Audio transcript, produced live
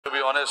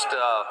be honest.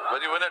 When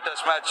you win a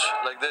test match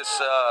like this,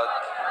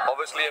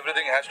 obviously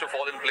everything has to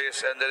fall in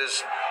place, and there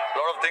is a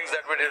lot of things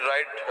that we did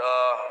right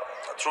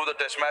through the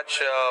test match,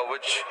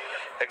 which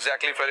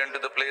exactly fell into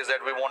the place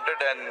that we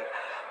wanted, and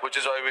which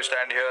is why we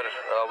stand here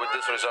with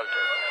this result.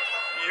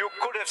 You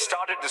could have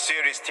started the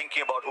series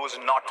thinking about who's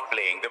not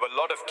playing. There were a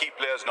lot of key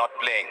players not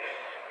playing.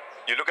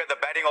 You look at the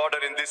batting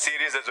order in this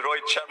series, there's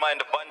Rohit Sharma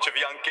and a bunch of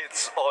young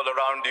kids all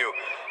around you.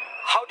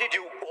 How did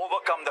you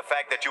overcome the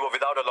fact that you were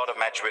without a lot of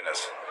match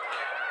winners?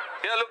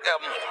 Yeah, look,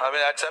 I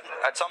mean,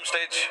 at some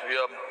stage,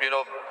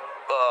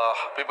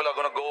 people are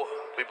going to go,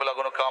 people are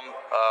going to come.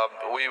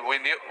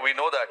 We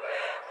know that.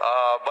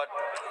 But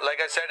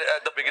like I said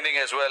at the beginning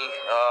as well,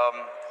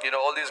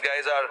 all these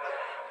guys are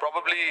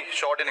probably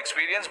short in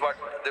experience, but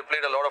they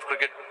played a lot of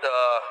cricket,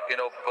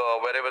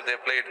 wherever they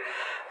played,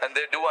 and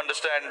they do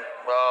understand,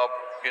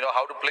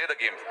 how to play the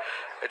game.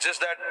 It's just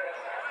that,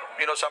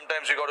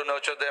 sometimes you got to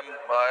nurture them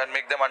and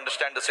make them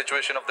understand the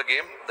situation of the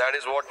game. That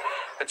is what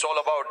it's all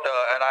about.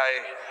 And I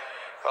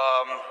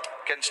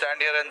can stand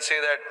here and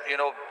say that,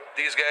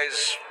 these guys,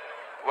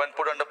 when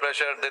put under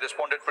pressure, they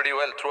responded pretty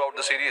well throughout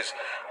the series.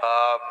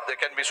 There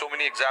can be so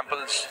many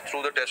examples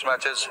through the test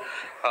matches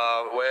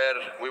where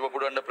we were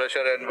put under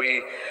pressure and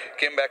we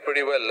came back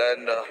pretty well.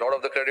 And a lot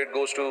of the credit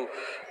goes to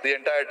the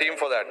entire team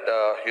for that.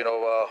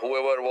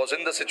 Whoever was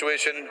in the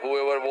situation,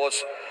 whoever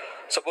was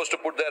supposed to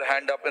put their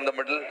hand up in the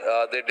middle,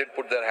 they did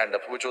put their hand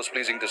up, which was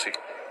pleasing to see.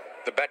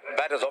 The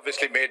batters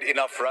obviously made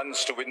enough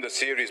runs to win the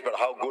series, but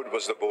how good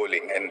was the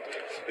bowling? And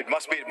it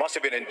must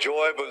have been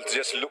enjoyable to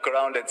just look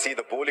around and see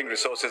the bowling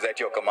resources at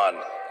your command.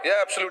 Yeah,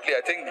 absolutely.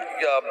 I think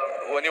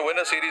when you win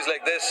a series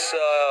like this,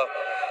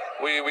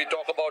 we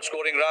talk about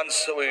scoring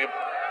runs, we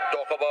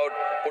talk about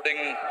putting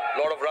a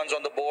lot of runs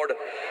on the board,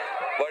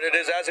 but it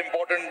is as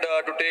important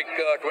to take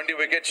 20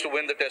 wickets to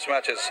win the test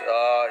matches.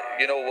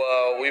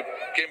 We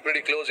came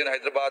pretty close in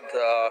Hyderabad,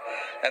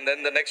 and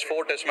then the next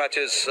 4 test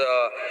matches,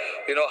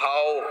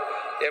 how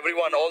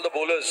everyone, all the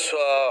bowlers,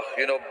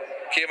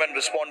 came and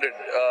responded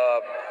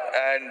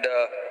and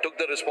took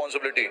the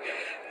responsibility.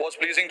 Was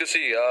pleasing to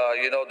see.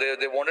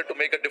 They wanted to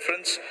make a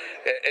difference.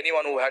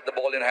 Anyone who had the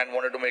ball in hand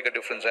wanted to make a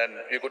difference, and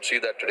you could see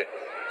that today.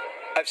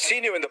 I've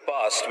seen you in the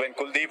past when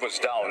Kuldeep was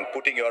down,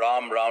 putting your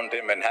arm around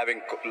him and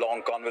having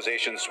long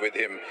conversations with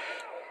him.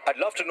 I'd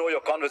love to know your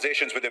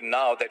conversations with him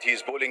now that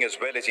he's bowling as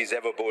well as he's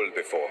ever bowled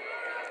before.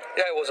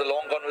 Yeah, it was a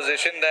long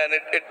conversation, and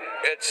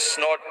it's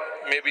not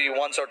maybe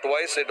once or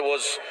twice. It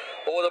was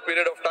over the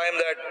period of time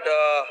that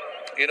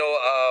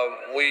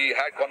we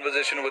had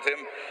conversation with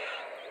him.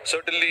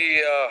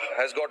 Certainly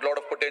has got a lot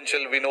of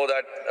potential. We know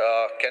that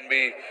can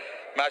be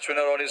match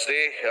winner on his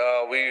day.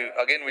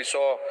 We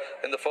saw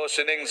in the first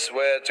innings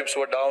where chips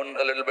were down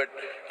a little bit,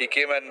 he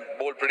came and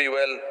bowled pretty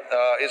well.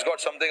 He's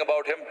got something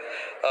about him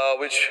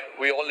which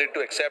we all need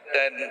to accept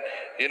and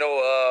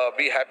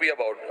be happy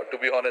about, to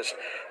be honest.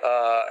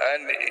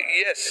 And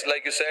yes,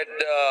 like you said,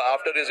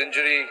 after his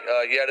injury,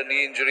 he had a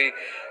knee injury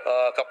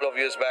a couple of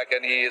years back,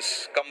 and he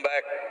has come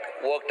back,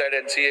 worked at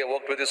NCA,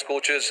 worked with his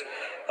coaches,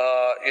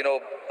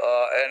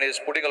 and is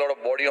putting a lot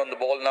of body on the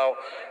ball now,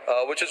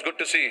 which is good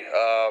to see.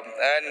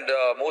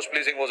 Most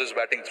pleasing was his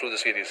batting through the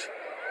series.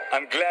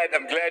 I'm glad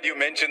you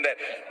mentioned that.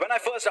 When I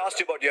first asked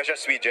you about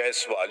Yashasvi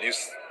Jaiswal,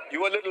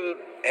 you were a little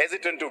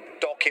hesitant to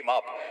talk him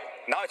up.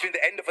 Now it's been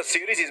the end of a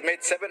series. He's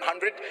made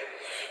 700.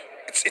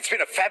 It's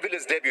been a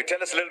fabulous debut.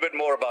 Tell us a little bit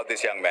more about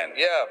this young man.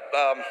 Yeah,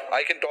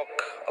 I can talk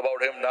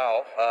about him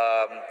now.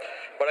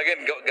 But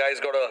again, guy's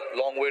got a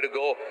long way to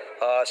go.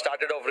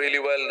 Started off really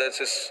well. This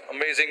is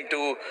amazing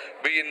to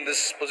be in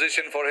this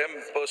position for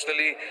him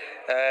personally.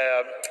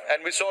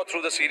 And we saw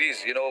through the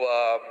series,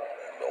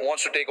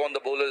 wants to take on the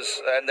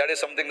bowlers, and that is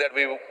something that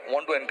we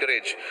want to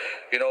encourage.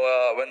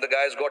 When the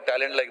guy's got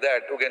talent like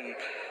that, who can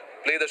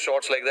play the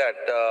shots like that,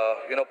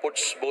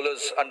 puts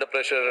bowlers under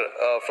pressure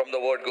from the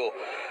word go,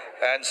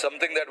 and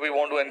something that we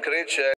want to encourage.